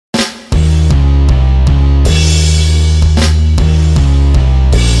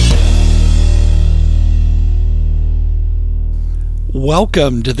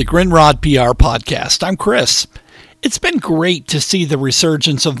Welcome to the Grinrod PR Podcast. I'm Chris. It's been great to see the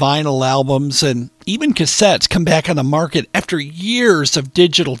resurgence of vinyl albums and even cassettes come back on the market after years of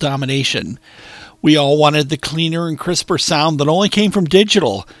digital domination. We all wanted the cleaner and crisper sound that only came from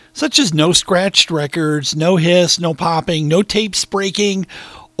digital, such as no scratched records, no hiss, no popping, no tapes breaking,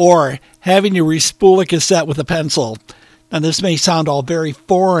 or having to respool a cassette with a pencil. Now, this may sound all very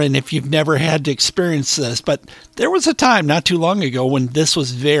foreign if you've never had to experience this, but there was a time not too long ago when this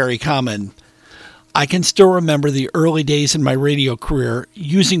was very common. I can still remember the early days in my radio career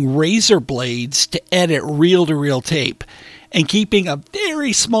using razor blades to edit reel-to-reel tape and keeping a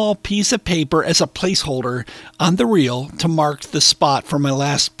very small piece of paper as a placeholder on the reel to mark the spot for my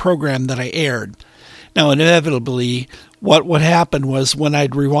last program that I aired. Now, inevitably, what would happen was when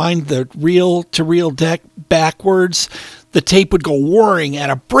I'd rewind the reel-to-reel deck backwards, the tape would go whirring at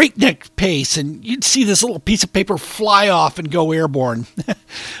a breakneck pace, and you'd see this little piece of paper fly off and go airborne.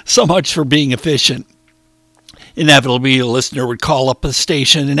 So much for being efficient. Inevitably, a listener would call up the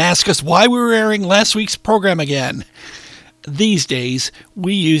station and ask us why we were airing last week's program again. These days,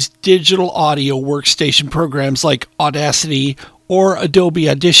 we use digital audio workstation programs like Audacity or Adobe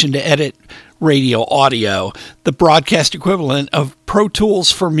Audition to edit radio audio, the broadcast equivalent of Pro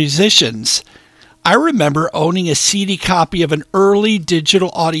Tools for musicians. I remember owning a CD copy of an early digital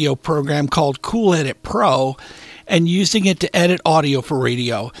audio program called Cool Edit Pro and using it to edit audio for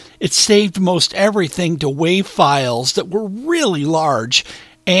radio. It saved most everything to WAV files that were really large,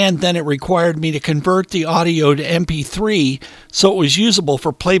 and then it required me to convert the audio to MP3 so it was usable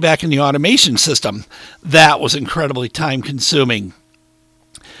for playback in the automation system. That was incredibly time-consuming.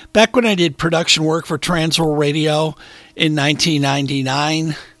 Back when I did production work for Transworld Radio in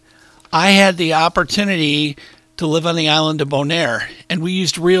 1999, I had the opportunity to live on the island of Bonaire, and we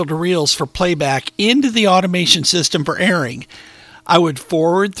used reel-to-reels for playback into the automation system for airing. I would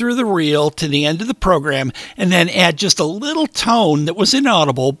forward through the reel to the end of the program and then add just a little tone that was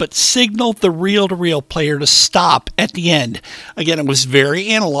inaudible but signaled the reel-to-reel player to stop at the end. Again, it was very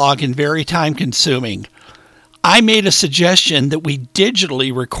analog and very time-consuming. I made a suggestion that we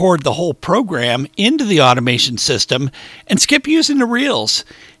digitally record the whole program into the automation system and skip using the reels.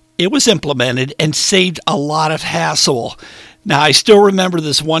 It was implemented and saved a lot of hassle. Now, I still remember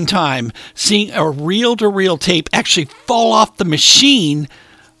this one time seeing a reel-to-reel tape actually fall off the machine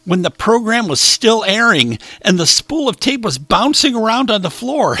when the program was still airing and the spool of tape was bouncing around on the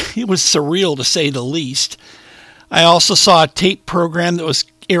floor. It was surreal, to say the least. I also saw a tape program that was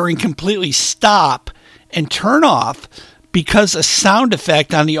airing completely stop and turn off because a sound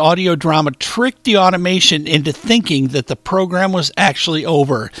effect on the audio drama tricked the automation into thinking that the program was actually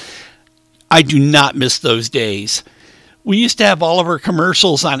over. I do not miss those days. We used to have all of our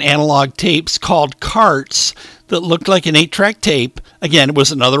commercials on analog tapes called carts that looked like an 8-track tape. Again, it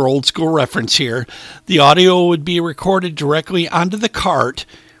was another old school reference here. The audio would be recorded directly onto the cart,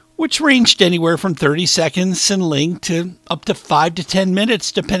 which ranged anywhere from 30 seconds in length to up to 5 to 10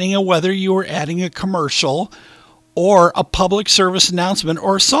 minutes, depending on whether you were adding a commercial or a public service announcement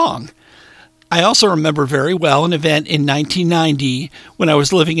or a song. I also remember very well an event in 1990 when I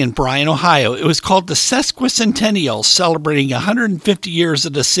was living in Bryan, Ohio. It was called the Sesquicentennial, celebrating 150 years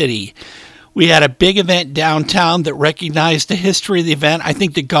of the city. We had a big event downtown that recognized the history of the event. I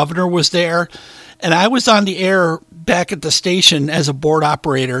think the governor was there, and I was on the air back at the station as a board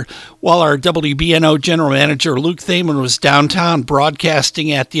operator while our WBNO general manager Luke Thaman was downtown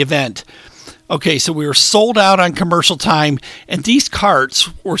broadcasting at the event. Okay, so we were sold out on commercial time, and these carts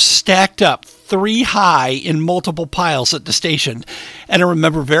were stacked up 3 high in multiple piles at the station. And I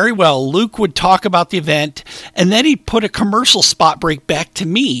remember very well, Luke would talk about the event, and then he'd put a commercial spot break back to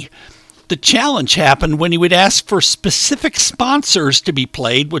me. The challenge happened when he would ask for specific sponsors to be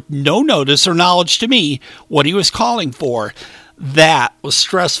played with no notice or knowledge to me what he was calling for. That was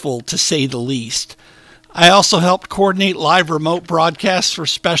stressful, to say the least. I also helped coordinate live remote broadcasts for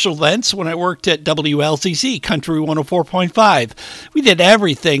special events when I worked at WLZZ Country 104.5. We did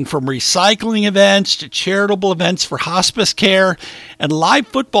everything from recycling events to charitable events for hospice care and live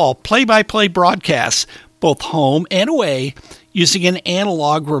football play-by-play broadcasts, both home and away, using an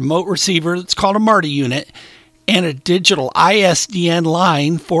analog remote receiver that's called a MARTA unit and a digital ISDN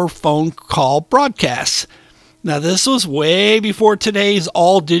line for phone call broadcasts. Now, this was way before today's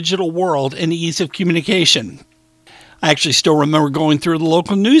all-digital world and ease of communication. I actually still remember going through the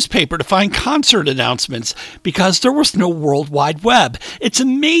local newspaper to find concert announcements because there was no World Wide Web. It's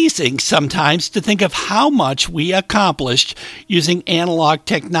amazing sometimes to think of how much we accomplished using analog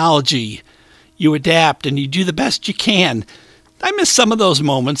technology. You adapt and you do the best you can. I miss some of those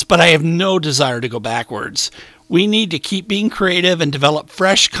moments, but I have no desire to go backwards. We need to keep being creative and develop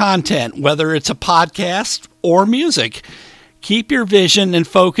fresh content, whether it's a podcast or music. Keep your vision and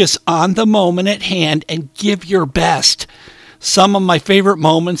focus on the moment at hand and give your best. Some of my favorite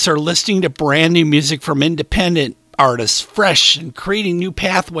moments are listening to brand new music from independent artists, fresh and creating new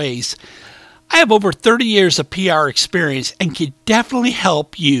pathways. I have over 30 years of PR experience and can definitely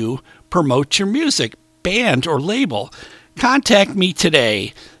help you promote your music, band, or label. Contact me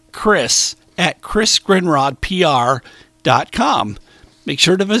today, Chris at chrisgrinrodpr.com. Make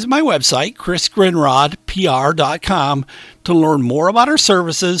sure to visit my website, chrisgrinrodpr.com, to learn more about our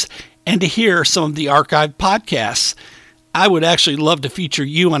services and to hear some of the archived podcasts. I would actually love to feature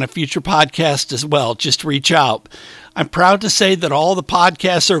you on a future podcast as well. Just reach out. I'm proud to say that all the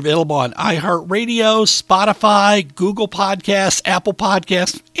podcasts are available on iHeartRadio, Spotify, Google Podcasts, Apple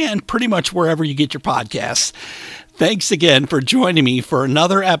Podcasts, and pretty much wherever you get your podcasts. Thanks again for joining me for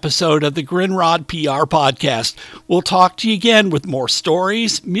another episode of the Grinrod PR Podcast. We'll talk to you again with more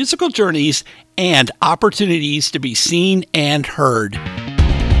stories, musical journeys, and opportunities to be seen and heard.